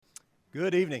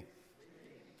Good evening.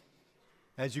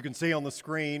 As you can see on the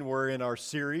screen, we're in our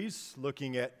series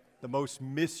looking at the most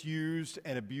misused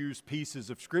and abused pieces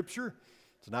of Scripture.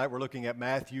 Tonight we're looking at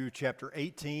Matthew chapter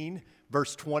 18,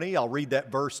 verse 20. I'll read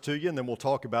that verse to you and then we'll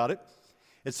talk about it.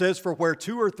 It says, "For where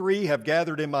two or three have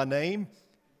gathered in my name,"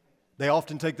 they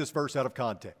often take this verse out of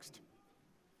context.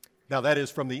 Now that is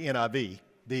from the NIV,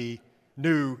 the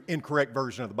new incorrect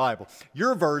version of the Bible.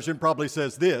 Your version probably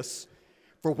says this: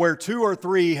 "For where two or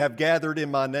three have gathered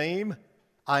in my name,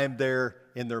 I am there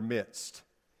in their midst."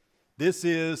 This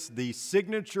is the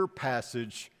signature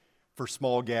passage for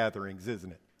small gatherings,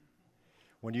 isn't it?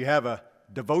 When you have a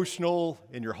devotional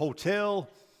in your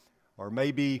hotel, or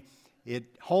maybe at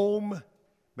home,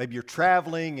 maybe you're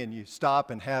traveling and you stop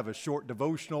and have a short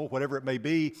devotional, whatever it may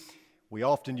be, we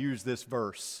often use this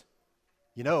verse.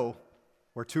 You know,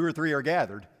 where two or three are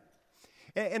gathered.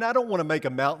 And I don't want to make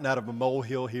a mountain out of a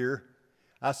molehill here.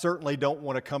 I certainly don't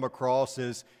want to come across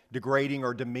as degrading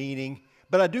or demeaning,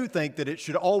 but I do think that it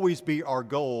should always be our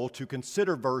goal to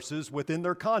consider verses within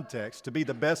their context, to be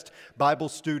the best Bible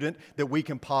student that we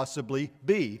can possibly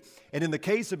be. And in the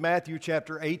case of Matthew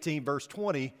chapter 18, verse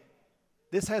 20,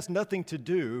 this has nothing to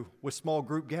do with small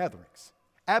group gatherings.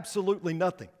 Absolutely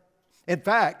nothing. In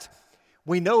fact,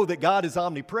 we know that God is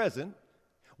omnipresent.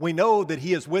 We know that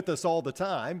He is with us all the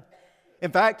time.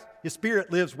 In fact, His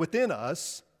Spirit lives within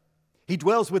us. He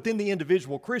dwells within the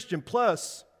individual Christian.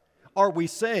 Plus, are we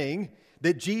saying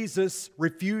that Jesus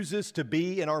refuses to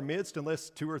be in our midst unless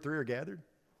two or three are gathered?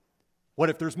 What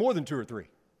if there's more than two or three?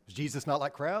 Is Jesus not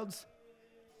like crowds?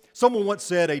 Someone once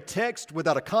said, a text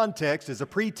without a context is a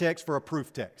pretext for a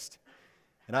proof text.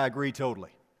 And I agree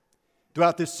totally.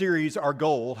 Throughout this series, our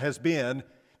goal has been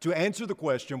to answer the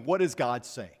question, what is God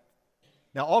saying?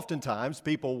 Now, oftentimes,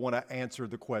 people want to answer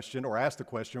the question or ask the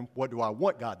question, what do I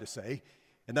want God to say?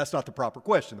 And that's not the proper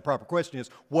question. The proper question is,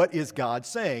 what is God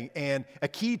saying? And a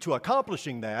key to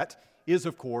accomplishing that is,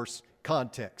 of course,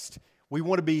 context. We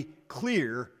want to be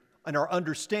clear in our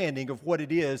understanding of what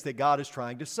it is that God is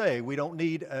trying to say. We don't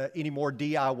need any more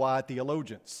DIY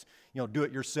theologians.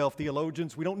 Do-it-yourself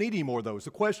theologians. We don't need any more of those.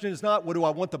 The question is not, what do I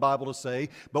want the Bible to say,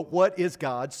 but what is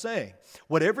God saying?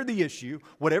 Whatever the issue,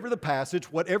 whatever the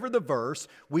passage, whatever the verse,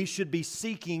 we should be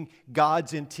seeking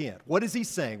God's intent. What is He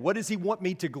saying? What does He want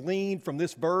me to glean from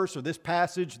this verse or this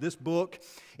passage, this book?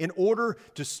 In order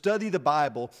to study the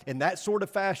Bible in that sort of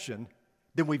fashion,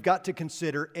 then we've got to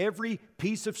consider every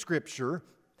piece of Scripture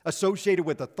associated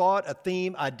with a thought, a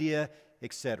theme, idea,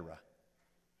 etc.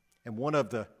 And one of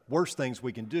the worst things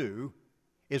we can do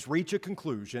is reach a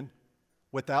conclusion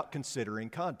without considering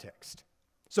context.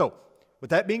 So,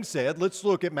 with that being said, let's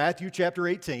look at Matthew chapter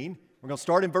 18. We're going to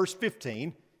start in verse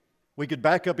 15. We could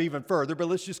back up even further, but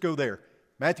let's just go there.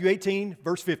 Matthew 18,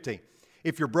 verse 15.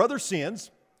 "If your brother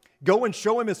sins, go and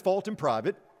show him his fault in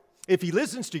private. If he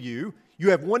listens to you,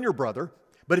 you have won your brother.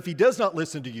 But if he does not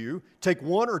listen to you, take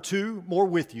one or two more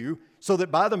with you, so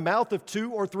that by the mouth of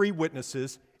two or three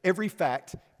witnesses, every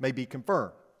fact may be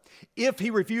confirmed. If he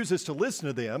refuses to listen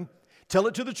to them, tell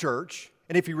it to the church.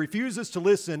 And if he refuses to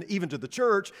listen even to the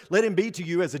church, let him be to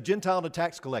you as a Gentile and a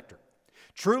tax collector.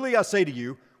 Truly I say to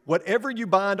you, whatever you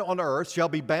bind on earth shall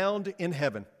be bound in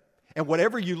heaven, and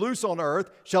whatever you loose on earth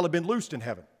shall have been loosed in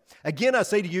heaven. Again, I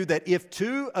say to you that if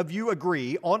two of you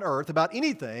agree on earth about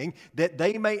anything that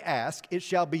they may ask, it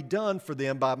shall be done for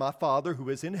them by my Father who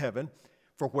is in heaven.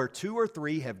 For where two or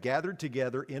three have gathered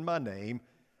together in my name,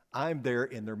 I'm there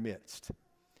in their midst."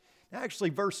 Now, actually,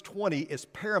 verse 20 is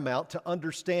paramount to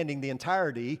understanding the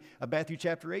entirety of Matthew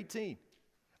chapter 18.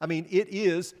 I mean, it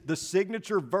is the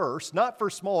signature verse, not for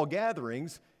small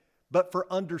gatherings, but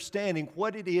for understanding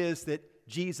what it is that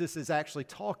Jesus is actually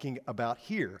talking about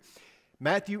here.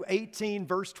 Matthew 18,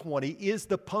 verse 20 is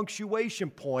the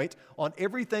punctuation point on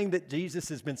everything that Jesus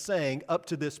has been saying up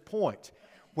to this point.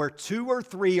 Where two or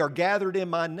three are gathered in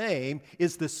my name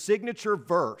is the signature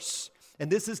verse. And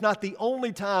this is not the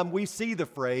only time we see the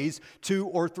phrase two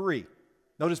or three.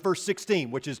 Notice verse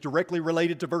 16, which is directly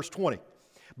related to verse 20.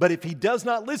 "But if he does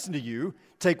not listen to you,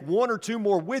 take one or two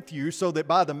more with you, so that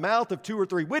by the mouth of two or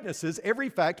three witnesses, every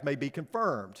fact may be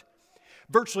confirmed."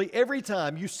 Virtually every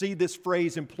time you see this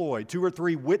phrase employed, two or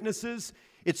three witnesses,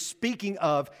 it's speaking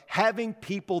of having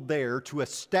people there to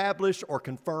establish or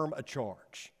confirm a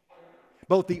charge.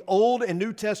 Both the Old and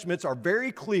New Testaments are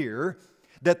very clear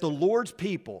that the Lord's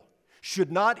people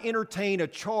should not entertain a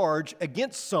charge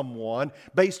against someone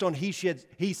based on he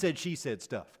said, she said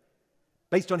stuff,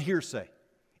 based on hearsay.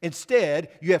 Instead,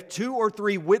 you have two or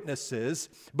three witnesses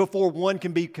before one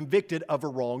can be convicted of a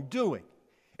wrongdoing.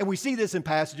 And we see this in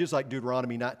passages like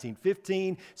Deuteronomy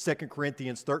 19:15, 2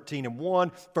 Corinthians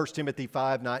 13:1, 1 Timothy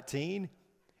 5:19.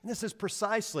 And this is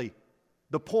precisely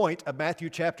the point of Matthew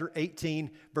chapter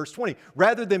 18, verse 20.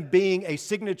 Rather than being a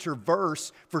signature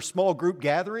verse for small group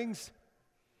gatherings,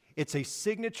 it's a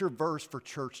signature verse for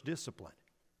church discipline.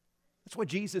 That's what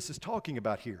Jesus is talking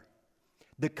about here.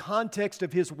 The context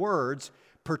of his words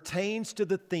pertains to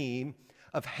the theme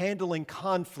of handling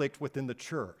conflict within the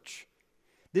church.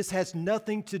 This has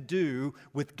nothing to do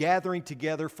with gathering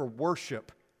together for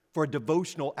worship, for a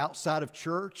devotional outside of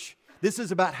church. This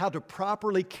is about how to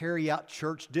properly carry out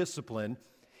church discipline,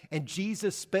 and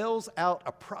Jesus spells out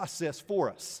a process for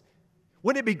us.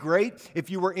 Wouldn't it be great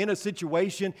if you were in a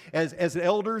situation as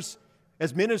elders,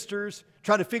 as ministers,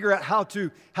 trying to figure out how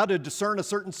to discern a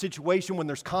certain situation when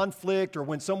there's conflict or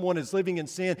when someone is living in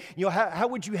sin? You know, how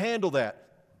would you handle that?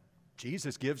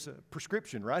 Jesus gives a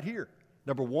prescription right here.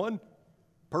 Number 1,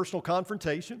 personal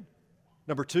confrontation.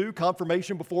 Number 2,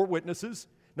 confirmation before witnesses.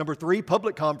 Number 3,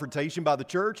 public confrontation by the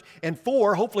church. And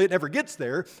 4, hopefully it never gets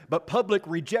there, but public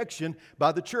rejection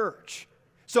by the church.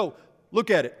 So look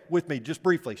at it with me just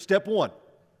briefly. Step 1,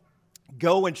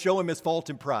 go and show him his fault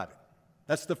in private.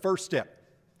 That's the first step.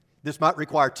 This might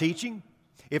require teaching.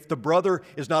 If the brother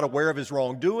is not aware of his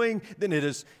wrongdoing, then it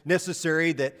is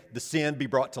necessary that the sin be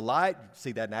brought to light.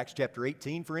 See that in Acts chapter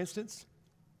 18, for instance.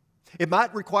 It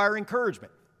might require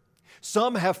encouragement.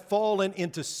 Some have fallen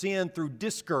into sin through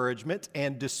discouragement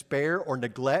and despair or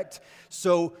neglect.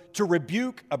 So to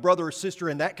rebuke a brother or sister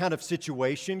in that kind of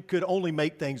situation could only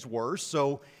make things worse.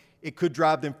 So it could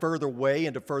drive them further away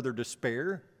into further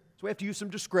despair. So we have to use some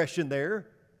discretion there.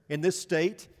 In this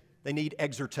state, they need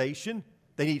exhortation.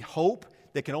 They need hope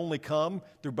that can only come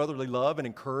through brotherly love and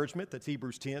encouragement. That's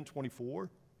Hebrews 10:24.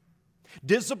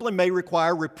 Discipline may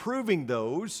require reproving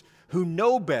those who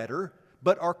know better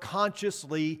but are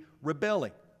consciously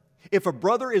rebelling. If a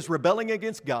brother is rebelling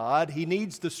against God, he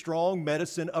needs the strong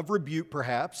medicine of rebuke,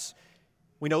 perhaps.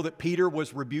 We know that Peter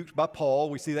was rebuked by Paul.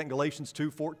 We see that in Galatians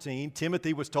 2:14.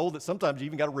 Timothy was told that sometimes you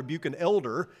even got to rebuke an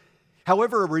elder.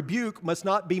 However, a rebuke must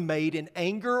not be made in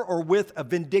anger or with a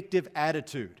vindictive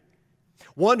attitude.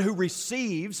 One who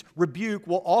receives rebuke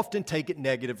will often take it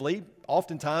negatively.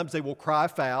 Oftentimes they will cry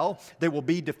foul. They will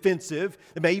be defensive.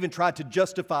 They may even try to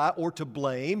justify or to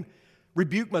blame.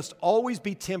 Rebuke must always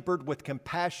be tempered with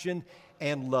compassion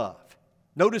and love.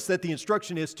 Notice that the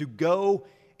instruction is to go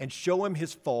and show him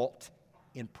his fault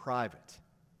in private.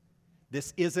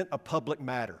 This isn't a public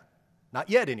matter. Not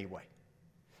yet, anyway.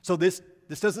 So this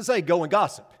doesn't say go and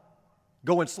gossip,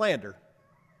 go and slander.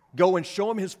 Go and show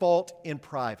him his fault in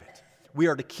private. We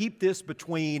are to keep this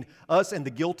between us and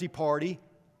the guilty party.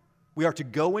 We are to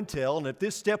go and tell, and if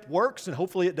this step works, and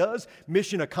hopefully it does,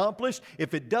 mission accomplished.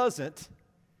 If it doesn't,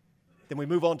 then we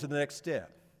move on to the next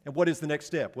step. And what is the next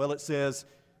step? Well, it says,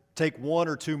 take 1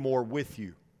 or 2 more with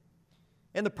you.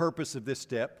 And the purpose of this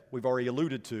step, we've already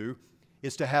alluded to,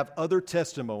 is to have other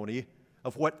testimony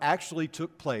of what actually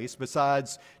took place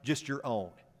besides just your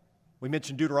own. We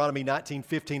mentioned Deuteronomy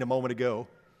 19:15 a moment ago.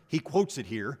 He quotes it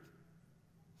here.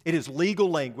 It is legal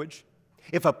language.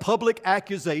 If a public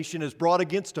accusation is brought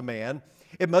against a man,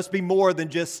 it must be more than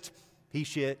just he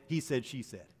said, she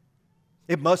said.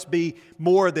 It must be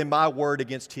more than my word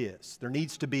against his. There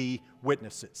needs to be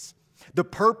witnesses. The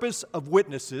purpose of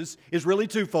witnesses is really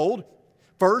twofold.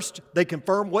 First, they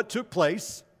confirm what took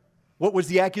place. What was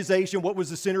the accusation? What was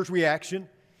the sinner's reaction?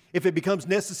 If it becomes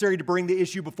necessary to bring the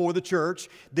issue before the church,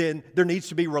 then there needs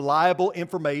to be reliable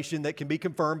information that can be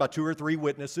confirmed by 2 or 3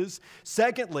 witnesses.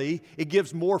 Secondly, it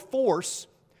gives more force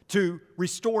to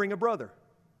restoring a brother.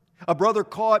 A brother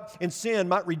caught in sin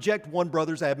might reject one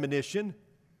brother's admonition.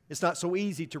 It's not so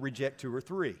easy to reject 2 or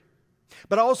 3.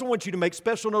 But I also want you to make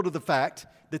special note of the fact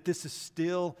that this is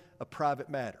still a private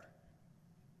matter.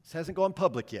 This hasn't gone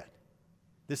public yet.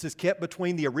 This is kept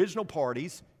between the original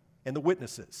parties and the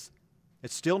witnesses.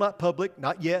 It's still not public,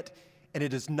 not yet, and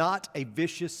it is not a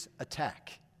vicious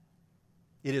attack.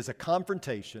 It is a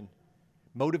confrontation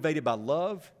motivated by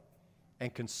love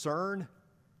and concern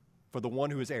for the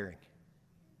one who is erring.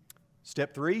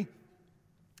 Step 3,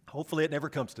 hopefully it never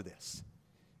comes to this,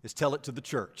 is tell it to the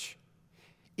church.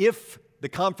 If the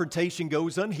confrontation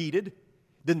goes unheeded,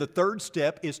 then the third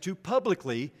step is to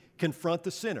publicly confront the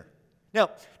sinner.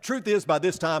 Now, truth is, by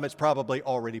this time, it's probably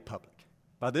already public.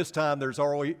 By this time, there's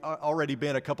already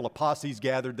been a couple of posses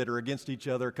gathered that are against each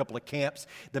other, a couple of camps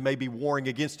that may be warring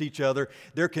against each other.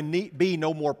 There can be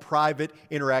no more private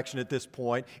interaction at this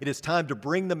point. It is time to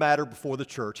bring the matter before the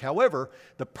church. However,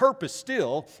 the purpose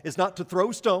still is not to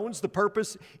throw stones. The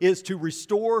purpose is to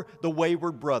restore the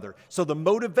wayward brother. So the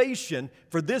motivation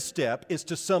for this step is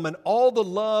to summon all the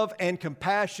love and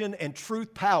compassion and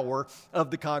truth power of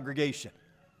the congregation.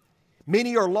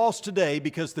 Many are lost today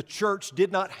because the church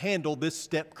did not handle this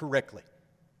step correctly.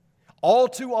 All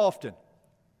too often,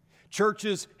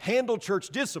 churches handle church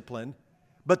discipline,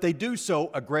 but they do so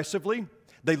aggressively.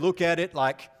 They look at it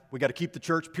like, we got to keep the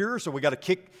church pure, so we got to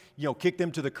kick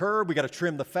them to the curb, we got to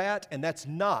trim the fat, and that's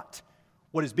not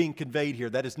what is being conveyed here.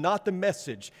 That is not the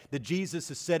message that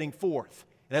Jesus is setting forth.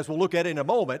 And as we'll look at it in a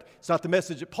moment, it's not the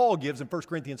message that Paul gives in 1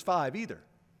 Corinthians 5 either.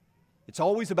 It's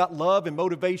always about love and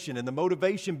motivation, and the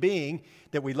motivation being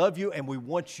that we love you and we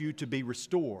want you to be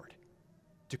restored,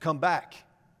 to come back,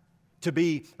 to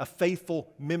be a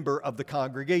faithful member of the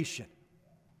congregation.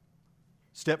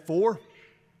 Step 4,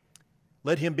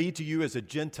 let him be to you as a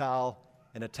Gentile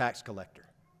and a tax collector.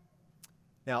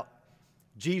 Now,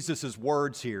 Jesus'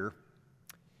 words here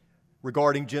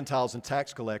regarding Gentiles and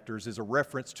tax collectors is a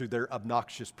reference to their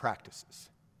obnoxious practices.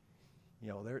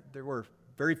 There were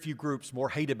very few groups more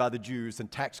hated by the Jews than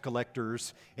tax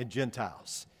collectors and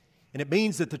Gentiles. And it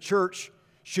means that the church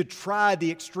should try the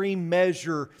extreme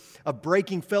measure of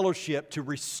breaking fellowship to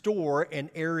restore an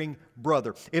erring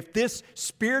brother. If this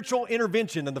spiritual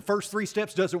intervention in the first 3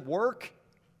 steps doesn't work,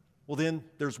 well then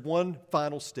there's one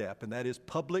final step, and that is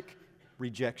public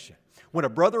rejection. When a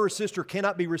brother or sister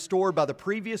cannot be restored by the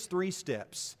previous 3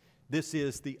 steps, this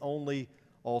is the only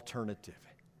alternative.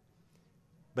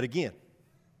 But again,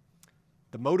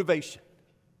 the motivation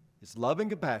is love and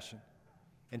compassion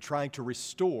and trying to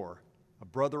restore a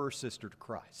brother or sister to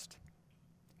Christ.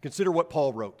 Consider what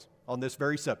Paul wrote on this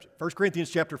very subject. 1 Corinthians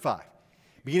chapter 5,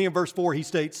 beginning in verse 4, he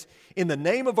states, "In the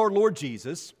name of our Lord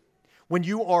Jesus, when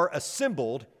you are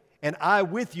assembled, and I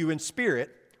with you in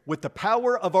spirit, with the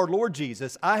power of our Lord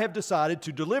Jesus, I have decided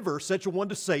to deliver such a one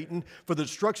to Satan for the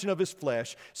destruction of his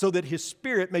flesh, so that his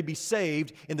spirit may be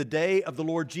saved in the day of the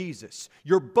Lord Jesus.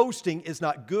 Your boasting is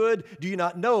not good. Do you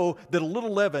not know that a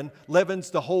little leaven leavens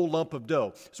the whole lump of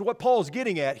dough?" So what Paul's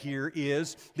getting at here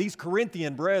is these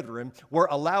Corinthian brethren were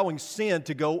allowing sin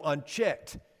to go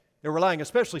unchecked. They're allowing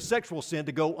especially sexual sin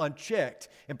to go unchecked.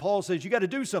 And Paul says, you got to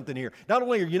do something here. Not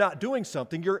only are you not doing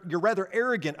something, you're rather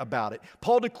arrogant about it.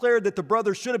 Paul declared that the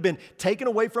brothers should have been taken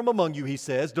away from among you, he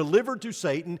says, delivered to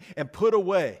Satan, and put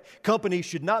away. Company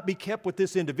should not be kept with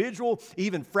this individual.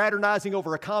 Even fraternizing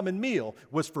over a common meal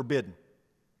was forbidden.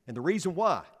 And the reason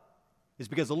why is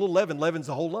because a little leaven leavens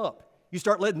the whole lump. You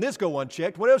start letting this go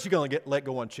unchecked, what else are you going to let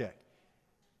go unchecked?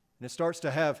 And it starts to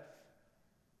have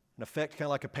an effect kind of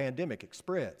like a pandemic. It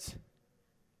spreads. And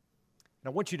I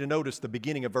want you to notice the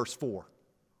beginning of verse 4.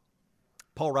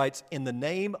 Paul writes, "In the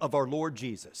name of our Lord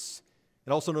Jesus."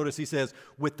 And also notice he says,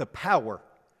 "with the power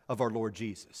of our Lord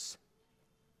Jesus."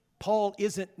 Paul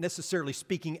isn't necessarily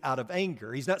speaking out of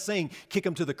anger. He's not saying kick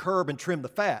them to the curb and trim the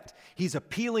fat. He's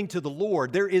appealing to the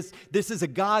Lord. This is a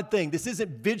God thing. This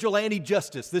isn't vigilante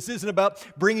justice. This isn't about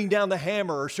bringing down the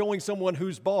hammer or showing someone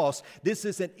who's boss. This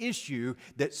is an issue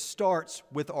that starts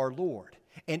with our Lord.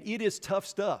 And it is tough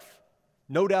stuff,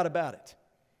 no doubt about it.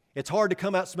 It's hard to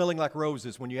come out smelling like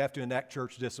roses when you have to enact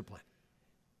church discipline.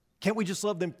 Can't we just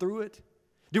love them through it?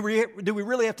 Do we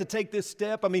really have to take this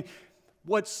step? I mean,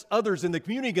 what's others in the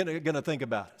community going to think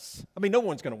about us? I mean, no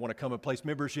one's going to want to come and place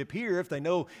membership here if they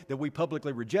know that we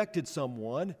publicly rejected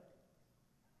someone.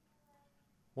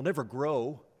 We'll never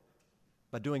grow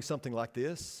by doing something like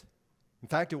this. In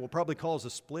fact, it will probably cause a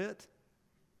split.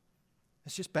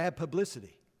 It's just bad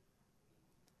publicity.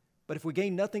 But if we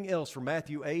gain nothing else from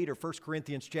Matthew 8 or 1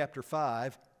 Corinthians chapter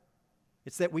 5,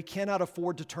 it's that we cannot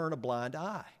afford to turn a blind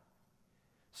eye.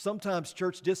 Sometimes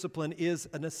church discipline is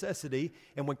a necessity,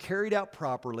 and when carried out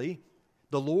properly,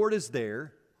 the Lord is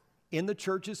there in the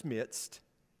church's midst,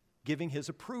 giving His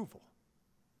approval.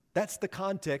 That's the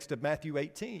context of Matthew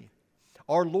 18.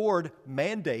 Our Lord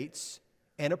mandates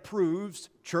and approves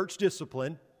church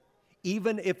discipline,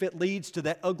 even if it leads to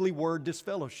that ugly word,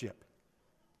 disfellowship.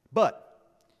 But,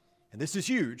 and this is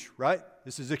huge, right?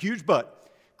 This is a huge but.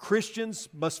 Christians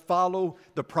must follow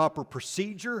the proper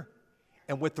procedure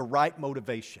and with the right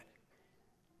motivation.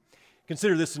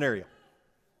 Consider this scenario.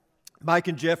 Mike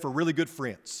and Jeff are really good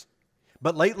friends.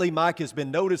 But lately, Mike has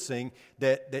been noticing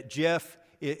that Jeff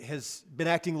has been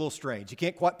acting a little strange. He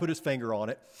can't quite put his finger on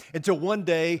it. Until one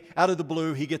day, out of the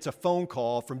blue, he gets a phone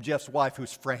call from Jeff's wife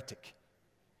who's frantic.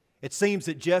 It seems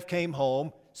that Jeff came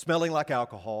home smelling like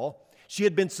alcohol. She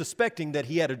had been suspecting that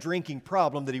he had a drinking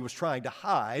problem that he was trying to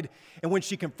hide. And when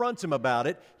she confronts him about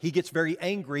it, he gets very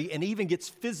angry and even gets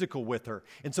physical with her.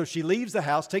 And so she leaves the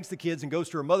house, takes the kids, and goes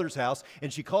to her mother's house.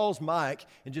 And she calls Mike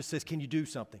and just says, "Can you do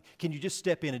something? Can you just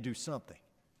step in and do something?"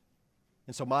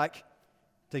 And so Mike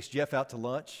takes Jeff out to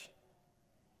lunch.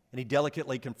 And he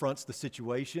delicately confronts the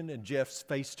situation, and Jeff's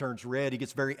face turns red. He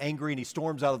gets very angry, and he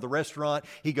storms out of the restaurant.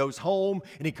 He goes home,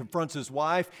 and he confronts his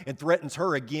wife and threatens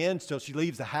her again until she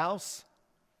leaves the house.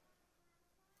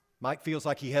 Mike feels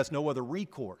like he has no other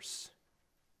recourse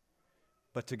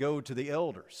but to go to the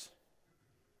elders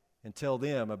and tell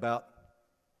them about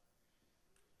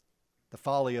the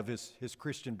folly of his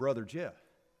Christian brother, Jeff.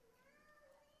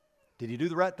 Did he do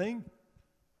the right thing?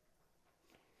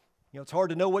 You know, it's hard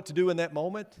to know what to do in that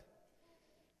moment.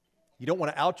 You don't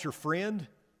want to out your friend.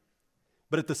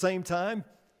 But at the same time,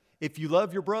 if you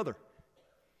love your brother,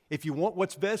 if you want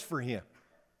what's best for him,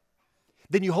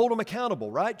 then you hold them accountable,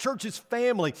 right? Church is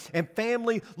family, and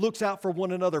family looks out for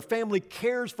one another. Family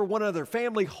cares for one another.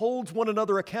 Family holds one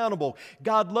another accountable.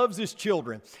 God loves His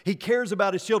children. He cares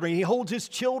about His children. He holds His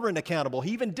children accountable.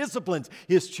 He even disciplines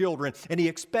His children, and He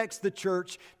expects the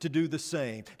church to do the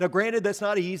same. Now, granted, that's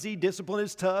not easy. Discipline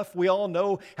is tough. We all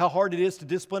know how hard it is to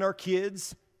discipline our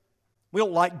kids. We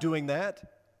don't like doing that.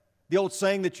 The old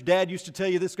saying that your dad used to tell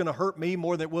you, this is going to hurt me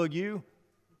more than it will you.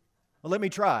 Well, let me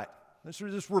try it. Let's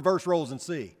just reverse roles and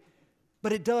see.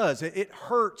 But it does. It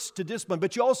hurts to discipline.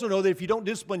 But you also know that if you don't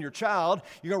discipline your child,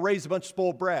 you're going to raise a bunch of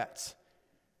spoiled brats.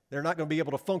 They're not going to be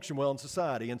able to function well in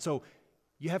society. And so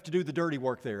you have to do the dirty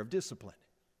work there of discipline.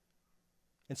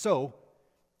 And so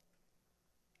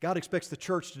God expects the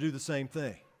church to do the same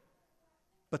thing.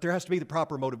 But there has to be the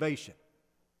proper motivation.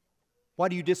 Why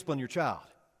do you discipline your child?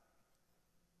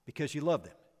 Because you love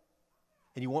them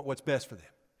and you want what's best for them.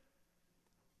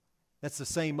 That's the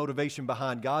same motivation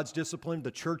behind God's discipline,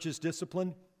 the church's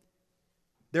discipline.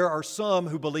 There are some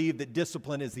who believe that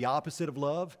discipline is the opposite of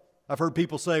love. I've heard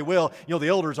people say, well, the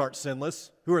elders aren't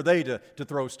sinless. Who are they to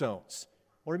throw stones?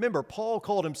 Well, remember, Paul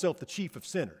called himself the chief of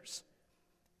sinners,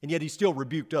 and yet he still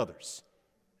rebuked others.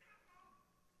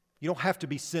 You don't have to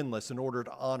be sinless in order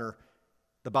to honor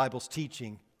the Bible's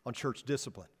teaching on church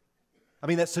discipline. I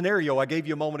mean, that scenario I gave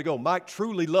you a moment ago, Mike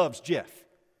truly loves Jeff,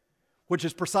 which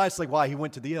is precisely why he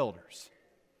went to the elders.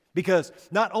 Because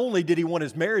not only did he want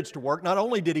his marriage to work, not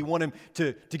only did he want him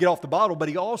to get off the bottle, but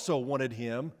he also wanted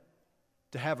him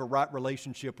to have a right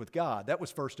relationship with God. That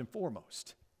was first and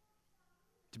foremost.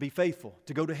 To be faithful,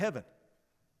 to go to heaven.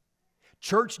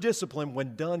 Church discipline,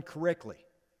 when done correctly,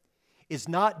 is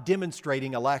not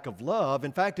demonstrating a lack of love.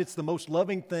 In fact, it's the most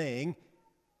loving thing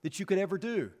that you could ever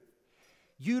do.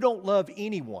 You don't love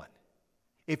anyone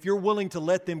if you're willing to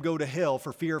let them go to hell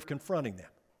for fear of confronting them.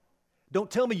 Don't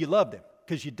tell me you love them,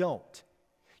 because you don't.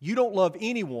 You don't love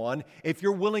anyone if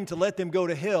you're willing to let them go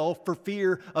to hell for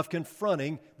fear of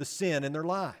confronting the sin in their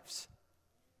lives.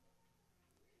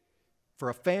 For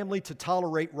a family to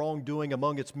tolerate wrongdoing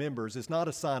among its members is not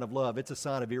a sign of love, it's a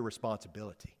sign of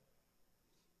irresponsibility.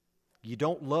 You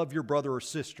don't love your brother or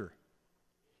sister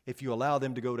if you allow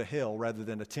them to go to hell rather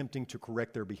than attempting to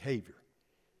correct their behavior.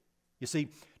 You see,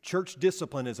 church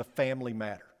discipline is a family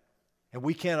matter, and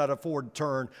we cannot afford to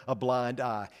turn a blind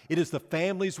eye. It is the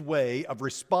family's way of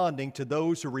responding to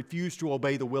those who refuse to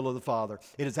obey the will of the Father.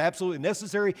 It is absolutely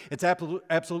necessary, it's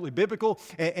absolutely biblical,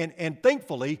 and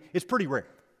thankfully, it's pretty rare.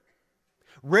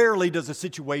 Rarely does a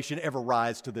situation ever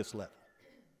rise to this level.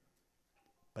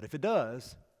 But if it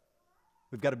does,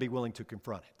 we've got to be willing to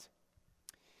confront it.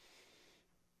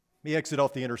 Let me exit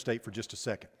off the interstate for just a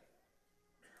second.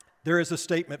 There is a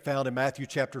statement found in Matthew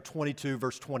chapter 22,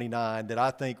 verse 29 that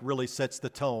I think really sets the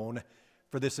tone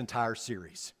for this entire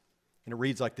series. And it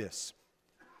reads like this.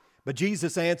 But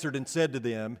Jesus answered and said to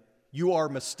them, "You are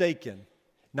mistaken,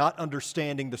 not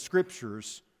understanding the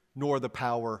Scriptures nor the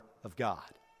power of God."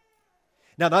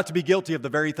 Now, not to be guilty of the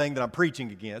very thing that I'm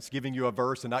preaching against, giving you a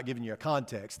verse and not giving you a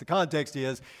context. The context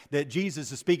is that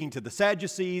Jesus is speaking to the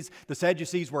Sadducees. The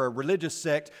Sadducees were a religious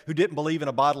sect who didn't believe in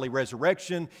a bodily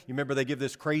resurrection. You remember they give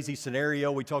this crazy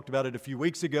scenario. We talked about it a few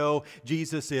weeks ago.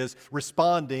 Jesus is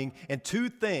responding, and two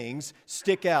things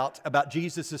stick out about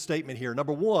Jesus' statement here.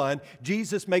 Number one,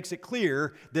 Jesus makes it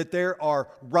clear that there are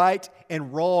right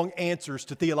and wrong answers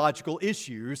to theological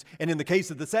issues, and in the case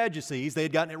of the Sadducees, they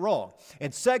had gotten it wrong.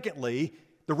 And secondly,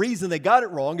 the reason they got it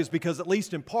wrong is because, at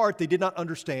least in part, they did not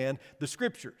understand the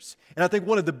Scriptures. And I think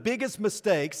one of the biggest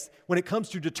mistakes when it comes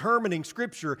to determining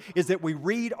Scripture is that we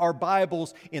read our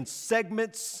Bibles in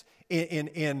segments,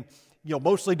 in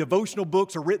mostly devotional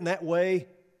books are written that way.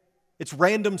 It's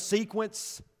random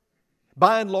sequence.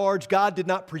 By and large, God did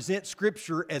not present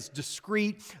Scripture as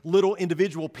discrete little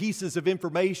individual pieces of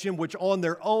information which on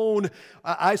their own,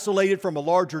 isolated from a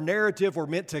larger narrative, were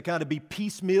meant to kind of be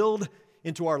piecemealed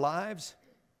into our lives.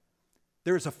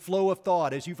 There's a flow of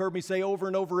thought. As you've heard me say over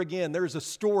and over again, there's a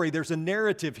story, there's a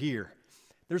narrative here.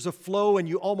 There's a flow, and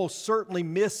you almost certainly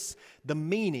miss the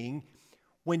meaning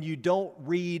when you don't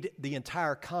read the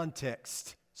entire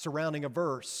context surrounding a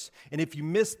verse. And if you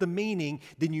miss the meaning,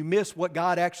 then you miss what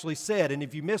God actually said. And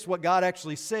if you miss what God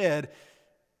actually said,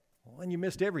 well, then you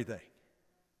missed everything.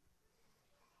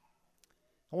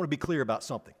 I want to be clear about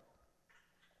something.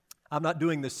 I'm not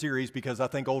doing this series because I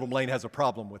think Oldham Lane has a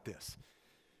problem with this.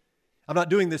 I'm not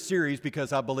doing this series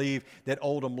because I believe that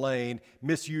Oldham Lane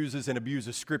misuses and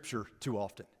abuses Scripture too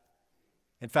often.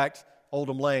 In fact,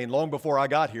 Oldham Lane, long before I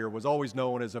got here, was always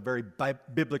known as a very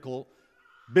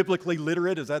biblically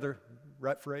literate, is that the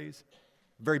right phrase?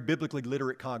 Very biblically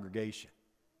literate congregation.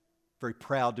 Very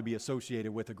proud to be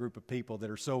associated with a group of people that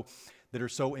are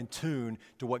so in tune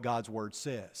to what God's Word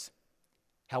says.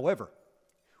 However,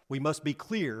 we must be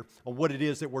clear on what it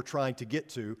is that we're trying to get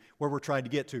to, where we're trying to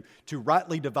get to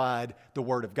rightly divide the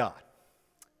Word of God.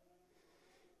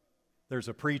 There's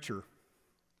a preacher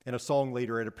and a song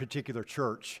leader at a particular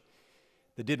church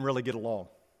that didn't really get along.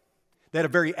 They had a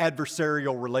very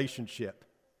adversarial relationship.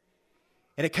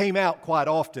 And it came out quite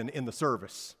often in the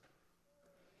service.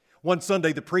 One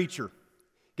Sunday, the preacher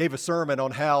gave a sermon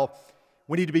on how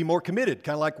we need to be more committed,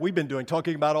 kind of like we've been doing,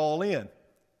 talking about all in. And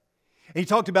he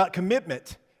talked about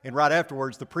commitment. And right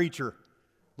afterwards, the preacher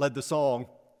led the song,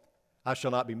 I Shall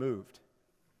Not Be Moved.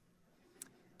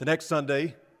 The next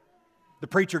Sunday, the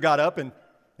preacher got up and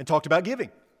talked about giving.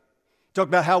 He talked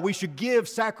about how we should give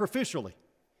sacrificially.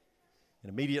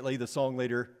 And immediately the song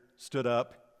leader stood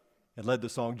up and led the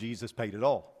song, Jesus Paid It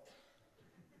All.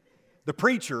 The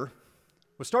preacher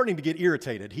was starting to get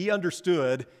irritated. He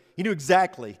understood, he knew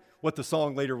exactly what the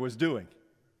song leader was doing.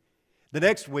 The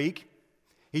next week,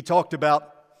 he talked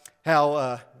about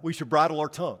how we should bridle our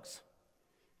tongues,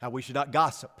 how we should not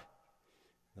gossip.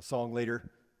 The song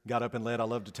leader got up and led, I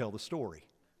Love to Tell the Story.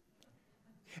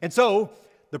 And so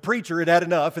the preacher had had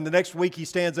enough, and the next week he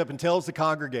stands up and tells the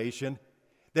congregation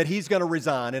that he's going to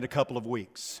resign in a couple of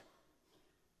weeks.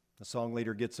 The song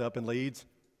leader gets up and leads,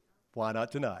 Why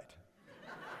Not Tonight?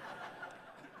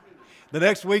 The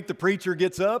next week the preacher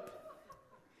gets up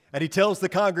and he tells the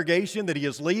congregation that he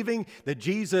is leaving, that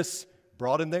Jesus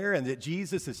brought him there and that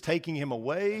Jesus is taking him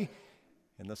away.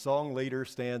 And the song leader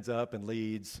stands up and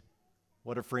leads,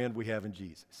 What a friend we have in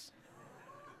Jesus.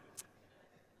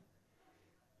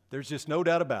 There's just no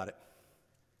doubt about it.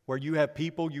 Where you have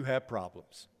people, you have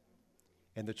problems.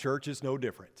 And the church is no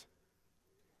different.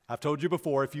 I've told you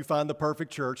before, if you find the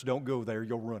perfect church, don't go there,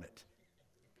 you'll ruin it.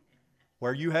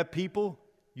 Where you have people,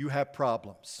 you have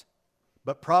problems.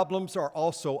 But problems are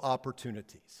also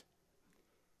opportunities.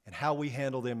 And how we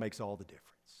handle them makes all the difference.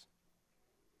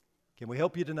 Can we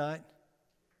help you tonight?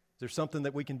 Is there something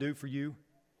that we can do for you?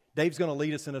 Dave's going to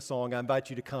lead us in a song. I invite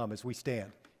you to come as we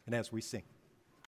stand and as we sing.